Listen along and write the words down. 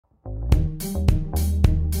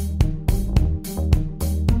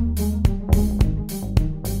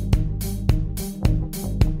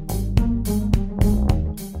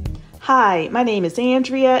Hi, my name is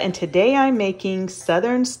Andrea and today I'm making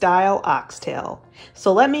Southern style oxtail.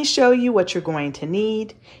 So let me show you what you're going to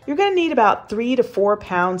need. You're going to need about 3 to 4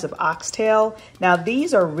 pounds of oxtail. Now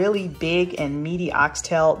these are really big and meaty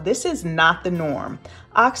oxtail. This is not the norm.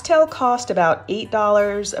 Oxtail cost about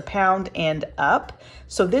 $8 a pound and up.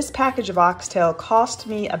 So this package of oxtail cost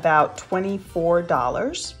me about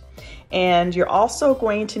 $24. And you're also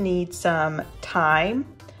going to need some thyme,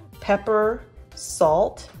 pepper,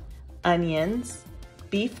 salt, onions,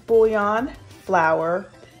 beef bouillon, flour,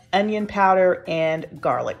 onion powder, and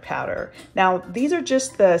garlic powder. Now, these are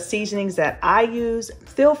just the seasonings that I use.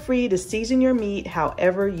 Feel free to season your meat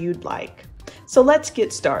however you'd like. So let's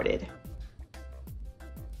get started.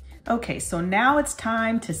 Okay, so now it's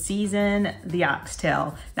time to season the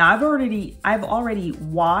oxtail. Now I've already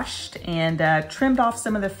washed and trimmed off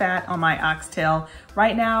some of the fat on my oxtail.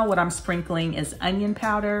 Right now, what I'm sprinkling is onion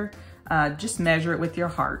powder. Just measure it with your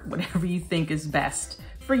heart, whatever you think is best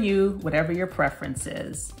for you, whatever your preference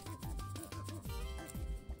is.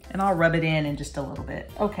 And I'll rub it in just a little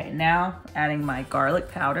bit. Okay, now adding my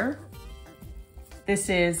garlic powder. This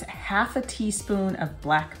is half a teaspoon of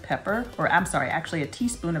black pepper, or I'm sorry, actually a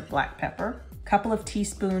teaspoon of black pepper, a couple of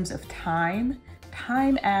teaspoons of thyme.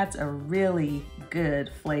 Thyme adds a really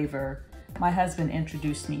good flavor. My husband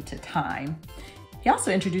introduced me to thyme. He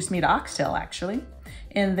also introduced me to oxtail, actually.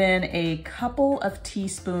 And then a couple of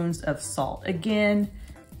teaspoons of salt. Again,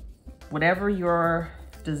 whatever your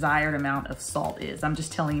desired amount of salt is. I'm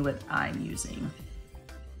just telling you what I'm using.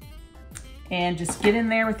 And just get in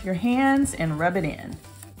there with your hands and rub it in.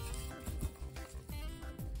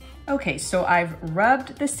 Okay, so I've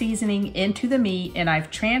rubbed the seasoning into the meat and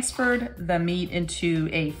I've transferred the meat into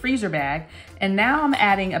a freezer bag. And now I'm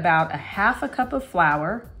adding about a half a cup of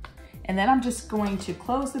flour. And then I'm just going to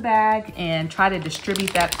close the bag and try to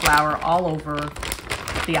distribute that flour all over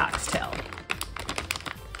the oxtail.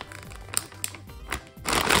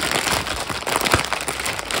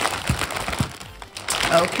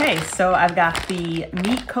 Okay, so I've got the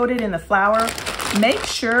meat coated in the flour. Make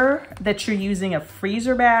sure that you're using a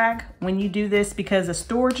freezer bag when you do this because a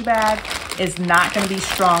storage bag is not going to be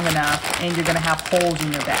strong enough and you're going to have holes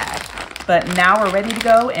in your bag. But now we're ready to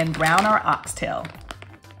go and brown our oxtail.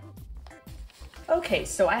 Okay,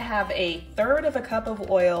 so I have 1/3 cup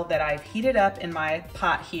of oil that I've heated up in my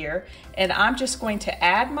pot here, and I'm just going to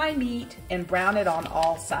add my meat and brown it on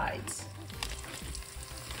all sides.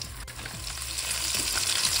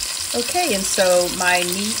 Okay, and so my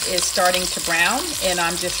meat is starting to brown, and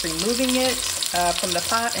I'm just removing it from the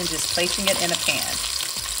pot and just placing it in a pan.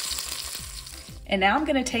 And now I'm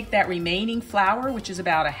gonna take that remaining flour, which is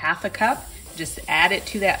about a half a cup, just add it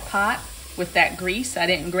to that pot. With that grease, I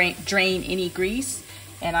didn't drain any grease,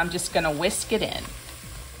 and I'm just gonna whisk it in.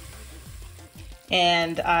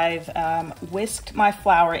 And I've whisked my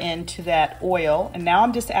flour into that oil, and now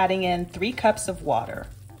I'm just adding in 3 cups of water.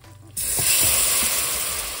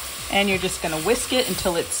 And you're just gonna whisk it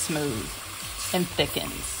until it's smooth and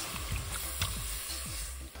thickens.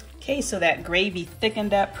 Okay, so that gravy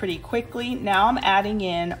thickened up pretty quickly. Now I'm adding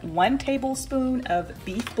in 1 tablespoon of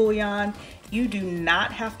beef bouillon. You do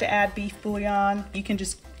not have to add beef bouillon. You can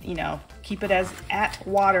just, keep it at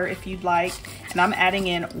water if you'd like. And I'm adding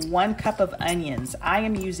in 1 cup of onions. I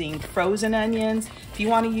am using frozen onions. If you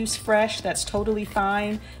want to use fresh, that's totally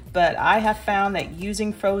fine. But I have found that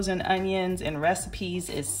using frozen onions in recipes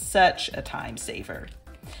is such a time saver.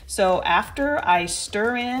 So after I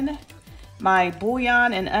stir in my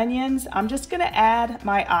bouillon and onions, I'm just gonna add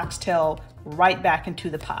my oxtail right back into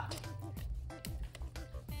the pot.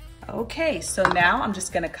 Okay, so now I'm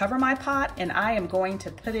just gonna cover my pot and I am going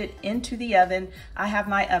to put it into the oven. I have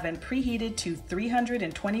my oven preheated to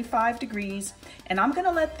 325 degrees and I'm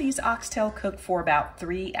gonna let these oxtail cook for about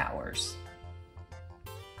 3 hours.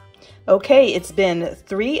 Okay, it's been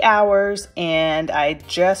 3 hours and I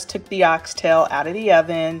just took the oxtail out of the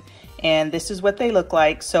oven and this is what they look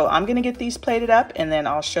like. So I'm gonna get these plated up and then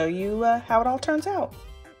I'll show you how it all turns out.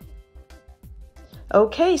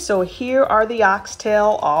 Okay, so here are the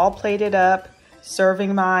oxtail all plated up,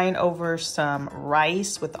 serving mine over some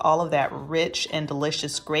rice with all of that rich and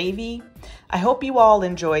delicious gravy. I hope you all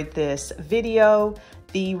enjoyed this video.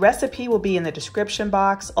 The recipe will be in the description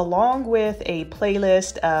box along with a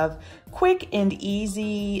playlist of quick and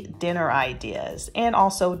easy dinner ideas and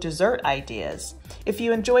also dessert ideas. If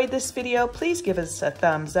you enjoyed this video, please give us a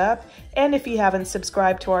thumbs up. And if you haven't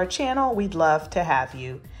subscribed to our channel, we'd love to have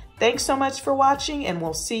you. Thanks so much for watching and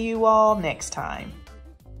we'll see you all next time.